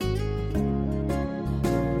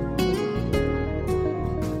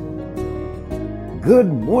Good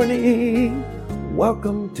morning!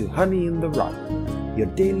 Welcome to Honey in the Rock, your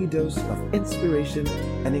daily dose of inspiration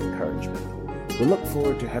and encouragement. We look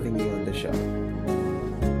forward to having you on the show.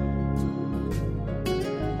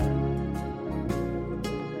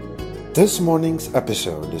 This morning's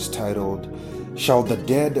episode is titled, Shall the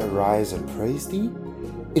Dead Arise and Praise Thee?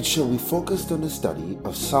 It shall be focused on the study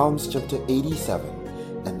of Psalms chapter 87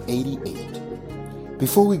 and 88.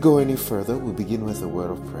 Before we go any further, we begin with a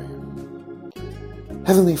word of prayer.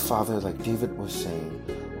 Heavenly Father, like David was saying,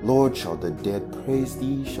 Lord, shall the dead praise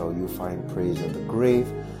Thee? Shall you find praise in the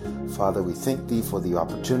grave? Father, we thank Thee for the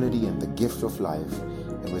opportunity and the gift of life.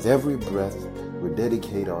 And with every breath, we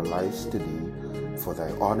dedicate our lives to Thee for Thy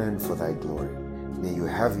honor and for Thy glory. May You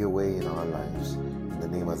have Your way in our lives. In the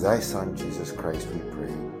name of Thy Son, Jesus Christ, we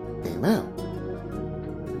pray. Amen.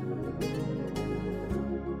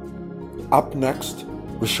 Up next,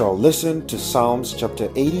 we shall listen to Psalms chapter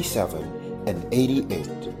 87 and 88.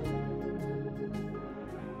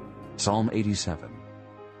 Psalm 87,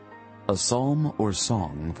 a psalm or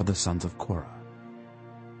song for the sons of Korah.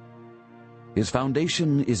 His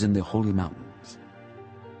foundation is in the holy mountains.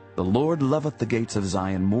 The Lord loveth the gates of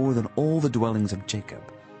Zion more than all the dwellings of Jacob.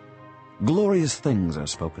 Glorious things are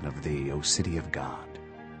spoken of thee, O city of God.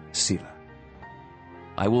 Selah.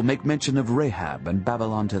 I will make mention of Rahab and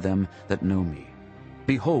Babylon to them that know me.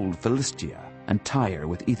 Behold, Philistia and Tyre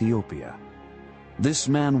with Ethiopia. This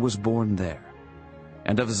man was born there.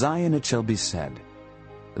 And of Zion it shall be said,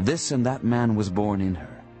 This and that man was born in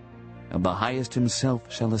her, and the highest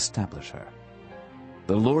himself shall establish her.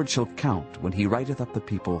 The Lord shall count when he writeth up the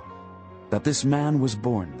people, that this man was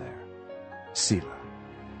born there. Selah.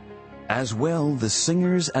 As well the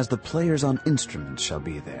singers as the players on instruments shall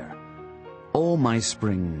be there. All my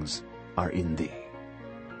springs are in thee.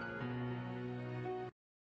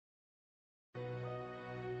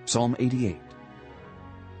 Psalm 88,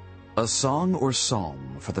 a song or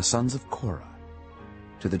psalm for the sons of Korah,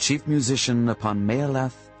 to the chief musician upon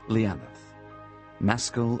Maalath Leannoth,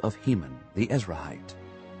 maskil of Heman the Ezrahite.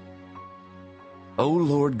 O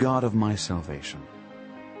Lord God of my salvation,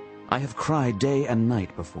 I have cried day and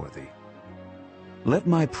night before Thee. Let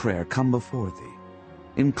my prayer come before Thee.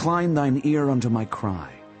 Incline Thine ear unto my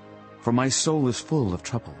cry, for my soul is full of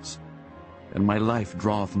troubles, and my life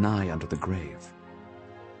draweth nigh unto the grave.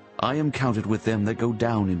 I am counted with them that go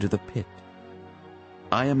down into the pit.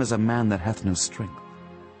 I am as a man that hath no strength,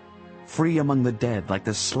 free among the dead like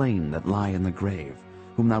the slain that lie in the grave,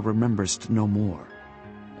 whom Thou rememberest no more,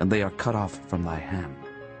 and they are cut off from Thy hand.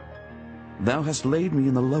 Thou hast laid me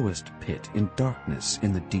in the lowest pit, in darkness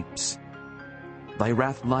in the deeps. Thy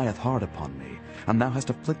wrath lieth hard upon me, and Thou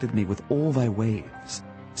hast afflicted me with all Thy waves.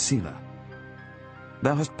 Selah.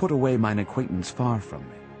 Thou hast put away mine acquaintance far from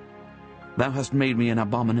me. Thou hast made me an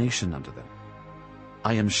abomination unto them.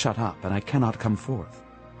 I am shut up, and I cannot come forth.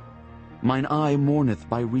 Mine eye mourneth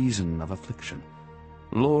by reason of affliction.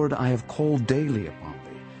 Lord, I have called daily upon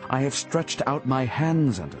Thee. I have stretched out my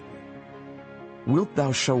hands unto Thee. Wilt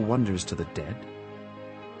Thou show wonders to the dead?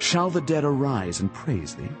 Shall the dead arise and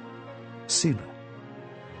praise Thee? Selah.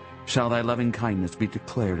 Shall Thy loving kindness be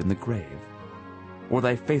declared in the grave, or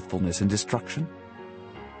Thy faithfulness in destruction?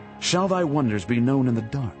 Shall Thy wonders be known in the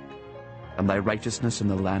dark, and Thy righteousness in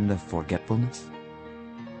the land of forgetfulness?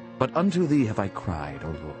 But unto Thee have I cried, O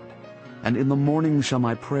Lord, and in the morning shall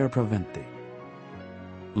my prayer prevent Thee.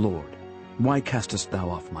 Lord, why castest Thou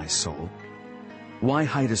off my soul? Why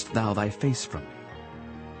hidest Thou Thy face from me?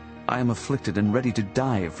 I am afflicted and ready to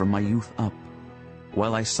die from my youth up.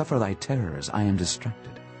 While I suffer Thy terrors, I am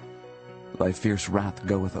distracted. Thy fierce wrath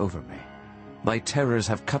goeth over me. Thy terrors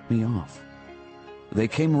have cut me off. They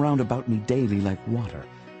came round about me daily like water.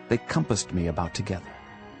 They compassed me about together.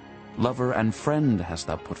 Lover and friend hast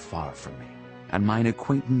Thou put far from me, and mine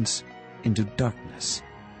acquaintance into darkness.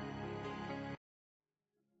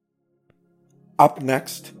 Up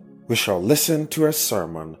next, we shall listen to a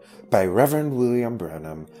sermon by Reverend William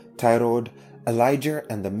Branham titled Elijah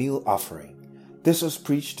and the Meal Offering. This was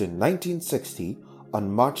preached in 1960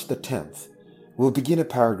 on March the 10th. We'll begin at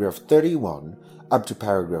paragraph 31 up to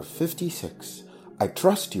paragraph 56. I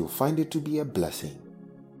trust you'll find it to be a blessing.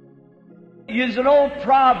 Is an old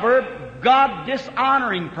proverb,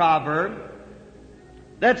 God-dishonoring proverb,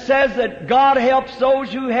 that says that God helps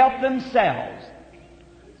those who help themselves.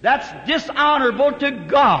 That's dishonorable to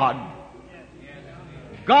God.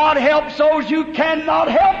 God helps those who cannot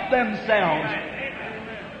help themselves.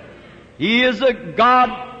 He is a God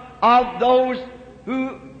of those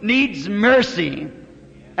who needs mercy,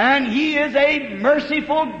 and He is a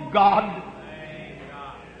merciful God.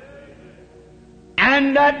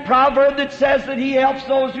 And that proverb that says that He helps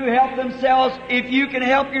those who help themselves, if you can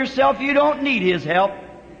help yourself, you don't need His help.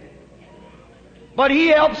 But He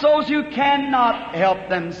helps those who cannot help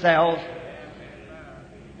themselves.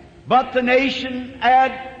 But the nation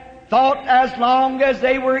had thought as long as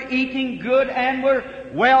they were eating good and were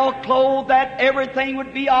well clothed that everything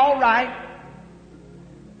would be all right.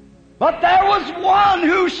 But there was one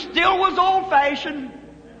who still was old-fashioned,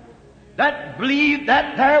 that believed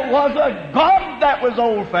that there was a God that was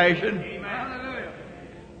old-fashioned.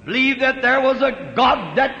 Believed that there was a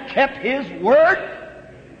God that kept His word.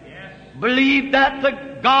 Believed that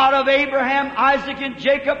the God of Abraham, Isaac, and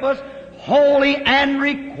Jacob was holy and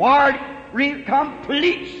required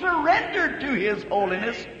complete surrender to His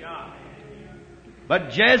holiness.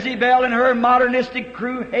 But Jezebel and her modernistic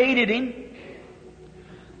crew hated Him.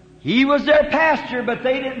 He was their pastor, but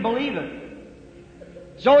they didn't believe it.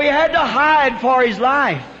 So he had to hide for his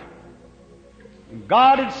life.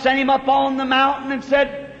 God had sent him up on the mountain and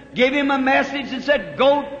said, gave him a message and said,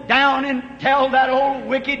 go down and tell that old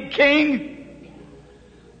wicked king,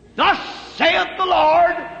 thus saith the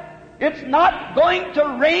Lord, it's not going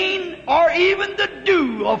to rain or even the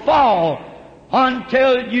dew will fall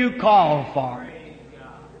until you call for it.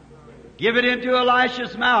 Give it into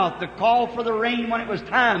Elisha's mouth to call for the rain when it was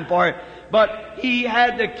time for it. But he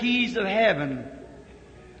had the keys of heaven.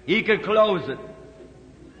 He could close it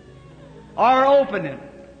or open it.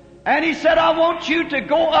 And he said, I want you to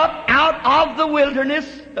go up out of the wilderness,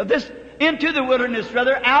 into the wilderness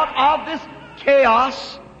rather, out of this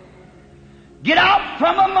chaos. Get out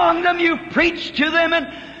from among them. You preach to them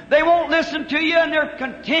and they won't listen to you and they're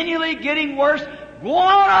continually getting worse. Go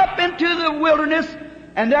on up into the wilderness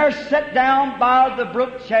and they're set down by the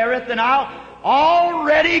brook Cherith, and I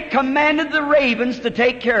already commanded the ravens to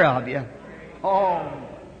take care of you. Oh.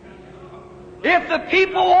 If the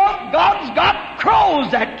people want, God's got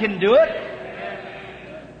crows that can do it.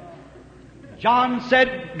 John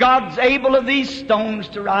said, God's able of these stones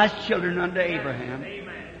to rise children unto Abraham.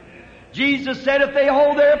 Jesus said, if they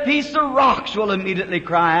hold their peace, the rocks will immediately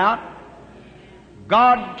cry out.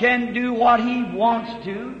 God can do what He wants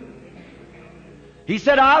to. He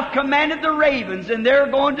said, I've commanded the ravens and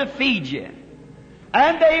they're going to feed you.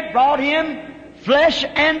 And they brought Him flesh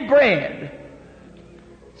and bread.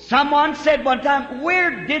 Someone said one time,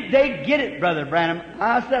 where did they get it, Brother Branham?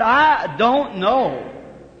 I said, I don't know.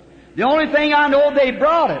 The only thing I know, they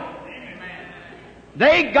brought it.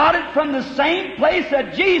 They got it from the same place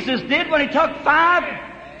that Jesus did when He took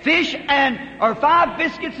 5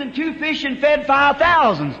 biscuits and 2 fish and fed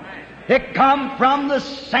 5,000. It come from the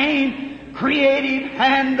same creative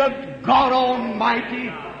hand of God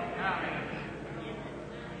Almighty.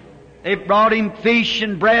 They brought Him fish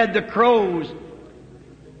and bread, the crows.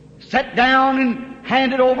 Sat down and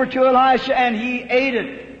handed over to Elisha, and he ate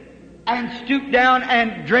it and stooped down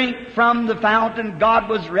and drank from the fountain. God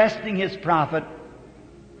was resting His prophet.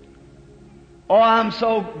 Oh, I'm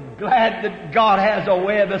so glad that God has a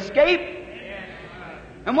way of escape.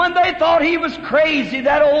 And when they thought he was crazy,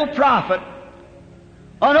 that old prophet,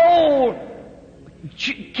 an old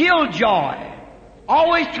killjoy,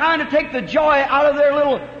 always trying to take the joy out of their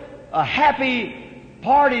little happy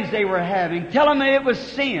parties they were having, telling them it was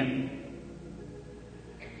sin.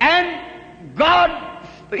 And God,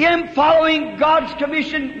 him following God's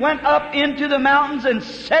commission, went up into the mountains and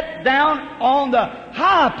sat down on the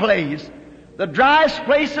high place, the driest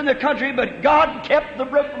place in the country, but God kept the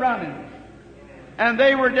brook running. And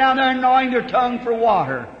they were down there gnawing their tongue for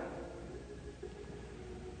water.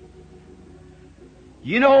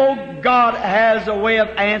 You know, God has a way of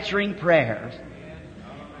answering prayers.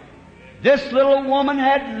 This little woman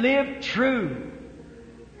had lived true.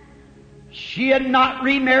 She had not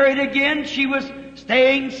remarried again. She was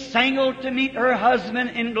staying single to meet her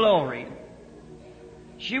husband in glory.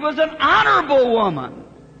 She was an honorable woman.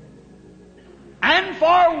 And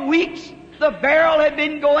for weeks the barrel had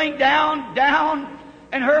been going down,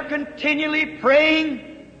 and her continually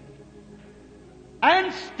praying.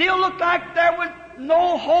 And still looked like there was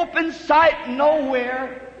no hope in sight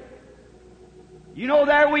nowhere. You know,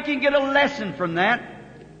 there we can get a lesson from that.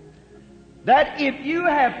 That if you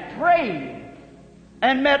have prayed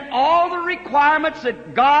and met all the requirements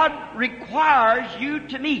that God requires you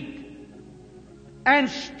to meet, and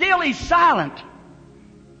still He's silent,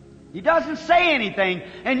 He doesn't say anything,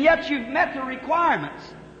 and yet you've met the requirements.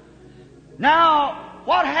 Now,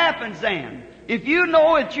 what happens then? If you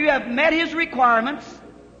know that you have met His requirements,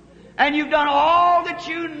 and you've done all that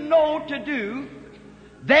you know to do,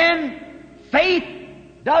 then faith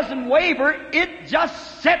doesn't waver. It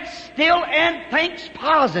just sits still and thinks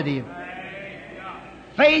positive.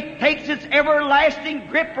 Faith takes its everlasting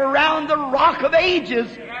grip around the rock of ages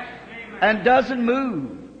and doesn't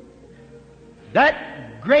move.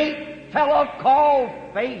 That great fellow called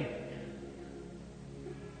faith.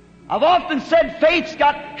 I've often said faith's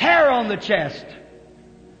got hair on the chest.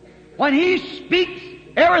 When he speaks,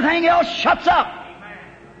 everything else shuts up.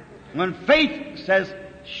 When faith says,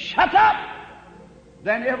 shut up,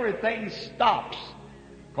 then everything stops,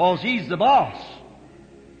 because he's the boss.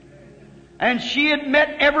 And she had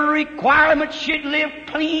met every requirement. She'd lived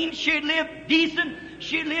clean, she'd lived decent,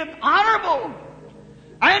 she'd lived honorable.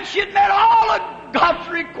 And she'd met all of God's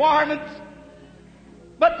requirements,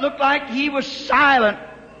 but looked like he was silent.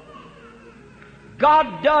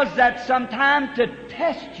 God does that sometime to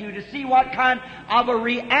test you, to see what kind of a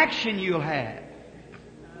reaction you'll have.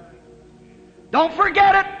 Don't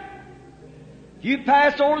forget it. You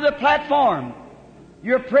pass over the platform,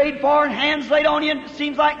 you're prayed for and hands laid on you and it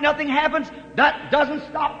seems like nothing happens. That doesn't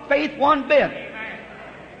stop faith one bit.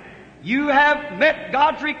 You have met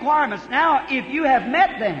God's requirements. Now, if you have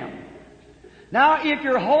met them, now if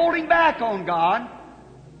you're holding back on God,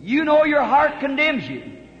 you know your heart condemns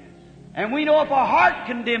you. And we know if our heart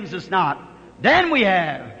condemns us not, then we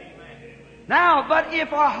have. Now, but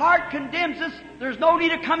if our heart condemns us, there's no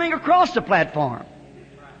need of coming across the platform.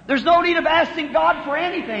 There's no need of asking God for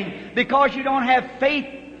anything, because you don't have faith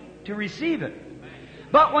to receive it.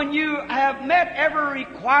 But when you have met every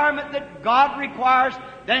requirement that God requires,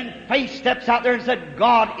 then faith steps out there and said,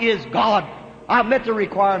 God is God. I've met the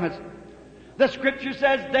requirements. The Scripture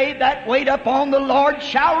says, they that wait upon the Lord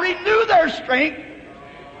shall renew their strength.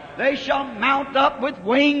 They shall mount up with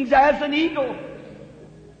wings as an eagle.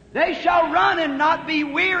 They shall run and not be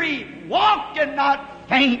weary, walk and not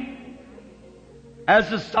faint. As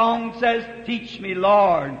the song says, teach me,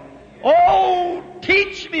 Lord. Oh,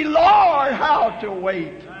 teach me, Lord, how to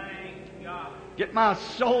wait. Get my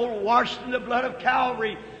soul washed in the blood of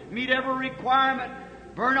Calvary. Meet every requirement.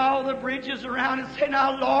 Burn all the bridges around and say,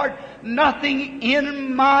 now, Lord, nothing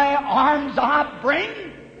in my arms I bring.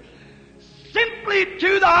 Simply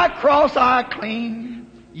to thy cross I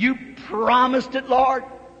cling. You promised it, Lord.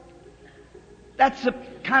 That's the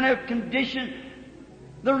kind of condition.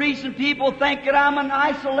 The reason people think that I'm an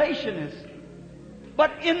isolationist.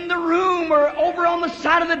 But in the room or over on the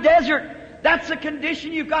side of the desert, that's the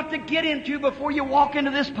condition you've got to get into before you walk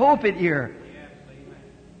into this pulpit here.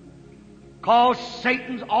 Because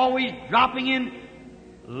Satan's always dropping in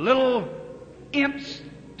little imps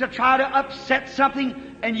to try to upset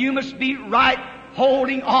something, and you must be right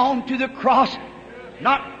holding on to the cross,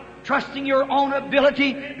 not trusting your own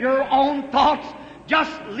ability, your own thoughts,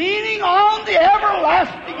 just leaning on the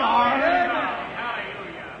everlasting arm.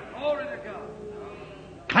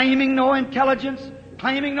 Claiming no intelligence,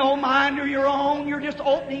 claiming no mind of your own. You're just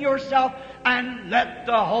opening yourself and let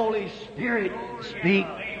the Holy Spirit speak.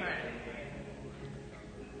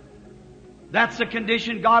 That's the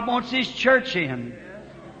condition God wants His church in.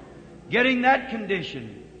 Getting that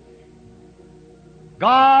condition.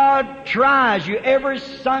 God tries you. Every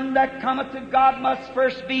son that cometh to God must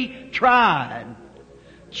first be tried,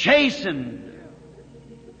 chastened,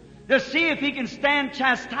 to see if He can stand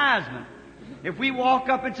chastisement. If we walk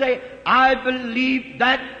up and say, I believe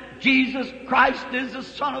that Jesus Christ is the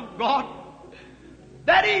Son of God,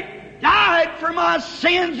 that He died for my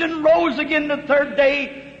sins and rose again the third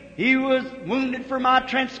day, He was wounded for my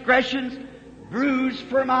transgressions, bruised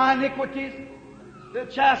for my iniquities, the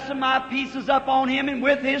chastisement of my peace is up on Him, and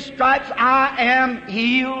with His stripes I am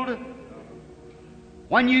healed.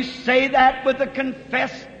 When you say that with a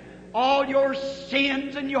confess all your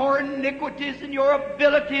sins and your iniquities and your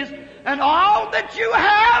abilities and all that you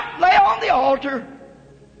have lay on the altar,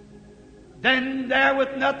 then there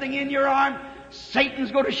with nothing in your arm,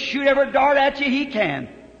 Satan's going to shoot every dart at you he can.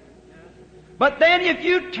 But then if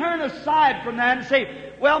you turn aside from that and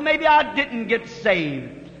say, well, maybe I didn't get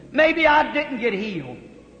saved, maybe I didn't get healed,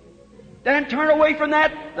 then turn away from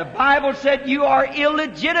that. The Bible said you are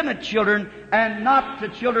illegitimate children and not the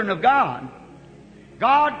children of God.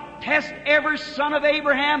 God tests every son of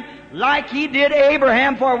Abraham like He did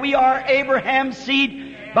Abraham, for we are Abraham's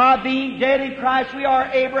seed. By being dead in Christ, we are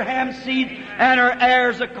Abraham's seed and are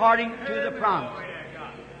heirs according to the promise.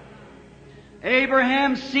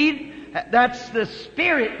 Abraham's seed, that's the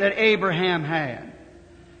spirit that Abraham had.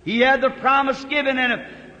 He had the promise given, and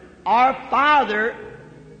our father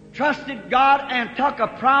trusted God and took a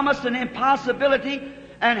promise, an impossibility,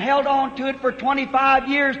 and held on to it for 25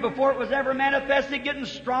 years before it was ever manifested, getting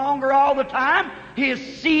stronger all the time. His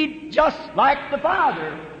seed just like the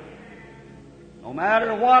Father. No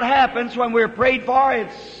matter what happens, when we're prayed for,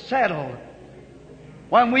 it's settled.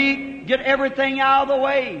 When we get everything out of the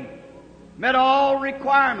way, met all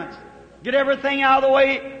requirements, get everything out of the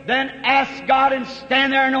way, then ask God and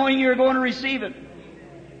stand there knowing you're going to receive it.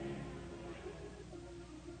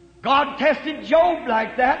 God tested Job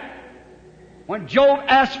like that. When Job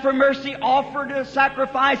asked for mercy, offered a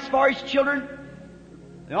sacrifice for his children,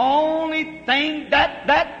 the only thing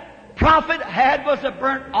that prophet had was a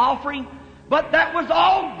burnt offering, but that was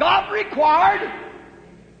all God required.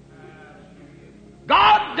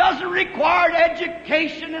 God doesn't require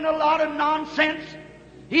education and a lot of nonsense.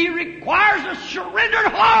 He requires a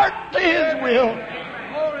surrendered heart to His will.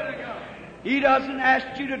 He doesn't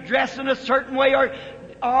ask you to dress in a certain way or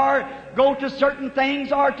go to certain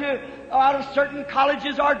things or to out of certain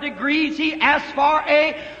colleges or degrees. He asks for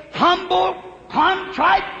a humble,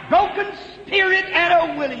 contrite, broken spirit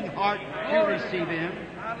and a willing heart to receive Him.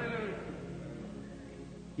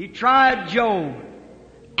 He tried Job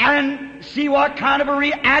and see what kind of a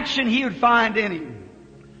reaction he would find in him.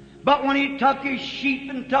 But when he took his sheep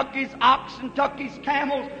and took his ox and took his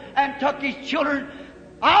camels and took his children,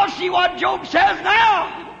 I'll see what Job says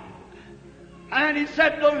now. And he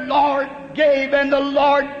said, the Lord gave and the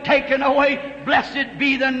Lord taken away. Blessed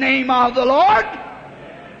be the name of the Lord.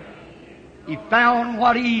 He found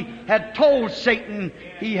what he had told Satan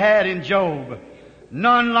he had in Job.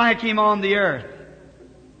 None like him on the earth.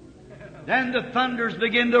 Then the thunders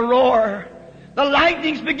begin to roar. The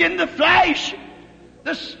lightnings begin to flash.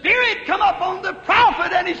 The Spirit come up on the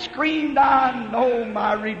prophet and he screamed, I know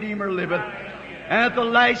my Redeemer liveth. And at the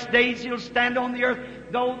last days he'll stand on the earth.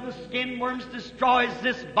 Though the skin worms destroys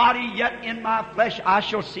this body, yet in my flesh I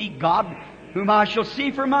shall see God, whom I shall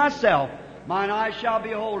see for myself. Mine eyes shall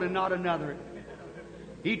behold and not another.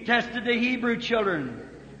 He tested the Hebrew children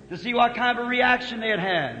to see what kind of a reaction they had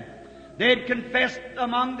had. They had confessed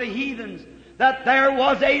among the heathens that there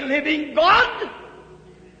was a living God.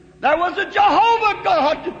 There was a Jehovah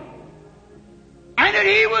God. And that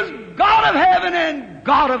He was God of heaven and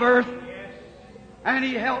God of earth. And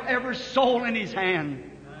He held every soul in His hand.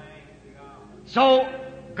 So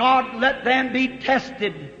God let them be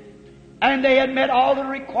tested. And they had met all the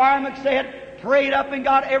requirements. They had prayed up and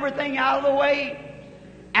got everything out of the way.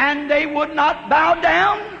 And they would not bow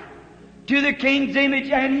down to the king's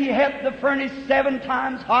image. And He had the furnace 7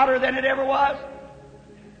 times hotter than it ever was.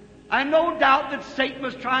 And no doubt that Satan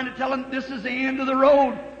was trying to tell them this is the end of the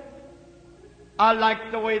road. I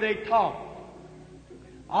like the way they talk.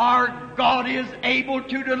 Our God is able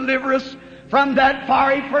to deliver us from that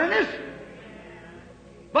fiery furnace.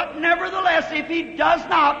 But nevertheless, if He does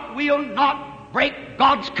not, we'll not break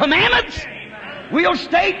God's commandments. We'll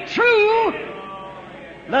stay true.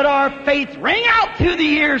 Let our faith ring out through the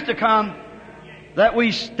years to come that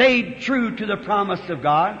we stayed true to the promise of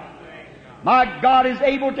God. My God is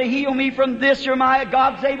able to heal me from this, or my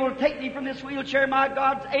God's able to take me from this wheelchair. My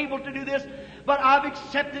God's able to do this. But I've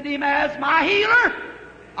accepted Him as my healer.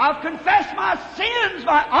 I've confessed my sins,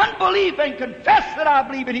 my unbelief, and confessed that I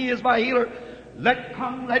believe that He is my healer. Let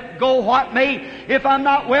come, let go what may. If I'm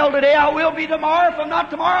not well today, I will be tomorrow. If I'm not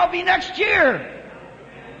tomorrow, I'll be next year.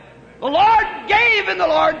 The Lord gave and the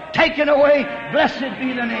Lord taken away. Blessed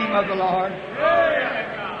be the name of the Lord.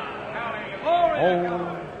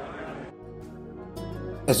 Oh.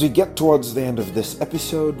 As we get towards the end of this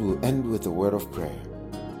episode, we'll end with a word of prayer.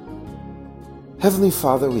 Heavenly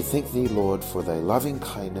Father, we thank Thee, Lord, for Thy loving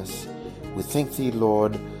kindness. We thank Thee,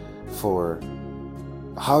 Lord, for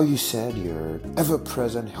how You said You're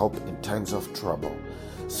ever-present help in times of trouble.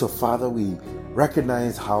 So, Father, we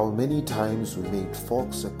recognize how many times we made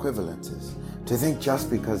false equivalences to think just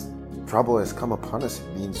because trouble has come upon us,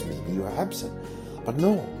 it means maybe You're absent. But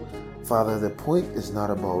no, Father, the point is not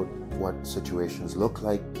about what situations look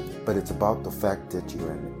like, but it's about the fact that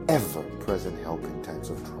You're an ever-present help in times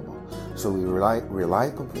of trouble. So we rely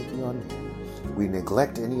completely on You. We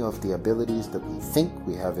neglect any of the abilities that we think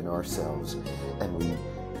we have in ourselves, and we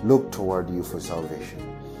look toward You for salvation.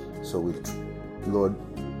 So Lord,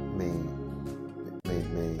 may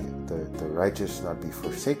the righteous not be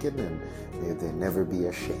forsaken, and may they never be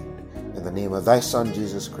ashamed. In the name of Thy Son,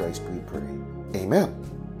 Jesus Christ, we pray. Amen.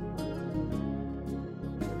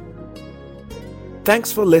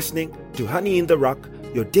 Thanks for listening to Honey in the Rock,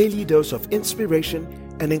 your daily dose of inspiration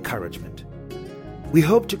and encouragement. We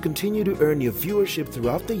hope to continue to earn your viewership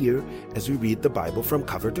throughout the year as we read the Bible from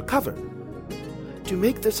cover to cover. To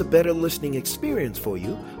make this a better listening experience for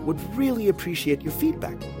you, would really appreciate your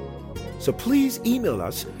feedback. So please email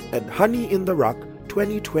us at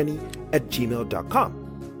honeyintherock2020@gmail.com.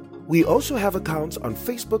 We also have accounts on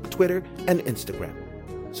Facebook, Twitter, and Instagram.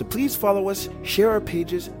 So please follow us, share our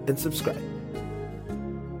pages, and subscribe.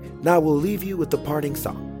 Now we'll leave you with the parting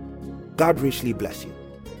song. God richly bless you.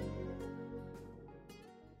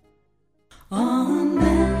 On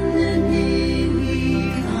bended knee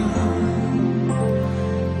we come,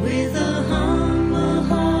 with a humble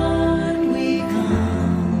heart we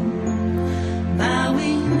come,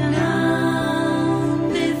 bowing down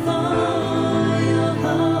before your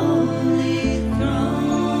holy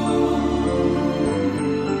throne,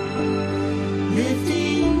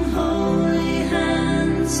 lifting holy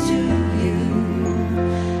hands to you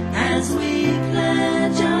as we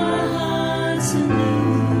pledge our hearts anew.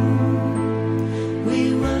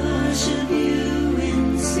 We worship you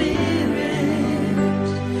in spirit,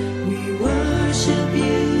 we worship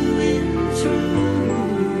you in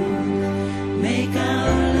truth. Make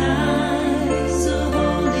our lives a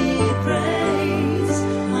holy praise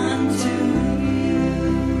unto you.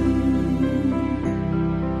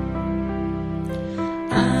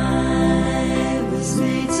 I was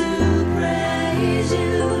made to praise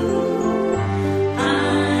you,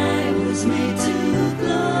 I was made to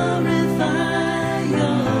glorify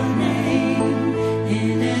your name.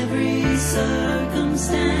 In every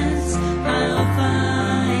circumstance I'll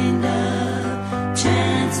find a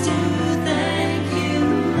chance to thank you.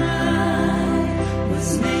 I was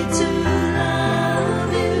made to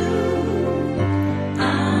love you, I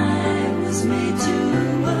was made to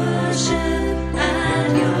worship at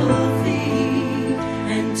your feet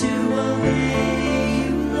and to obey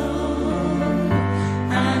you, Lord.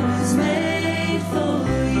 I was made for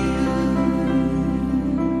you,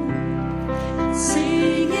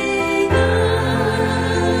 singing I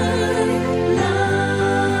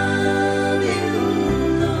love you,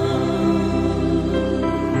 Lord,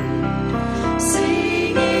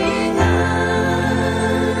 singing I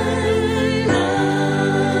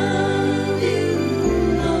love you,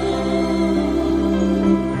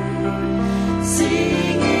 Lord,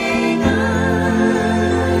 singing I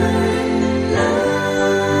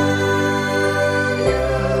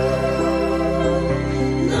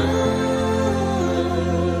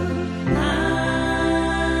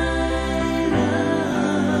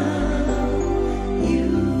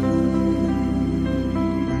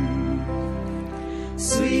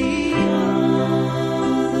sweet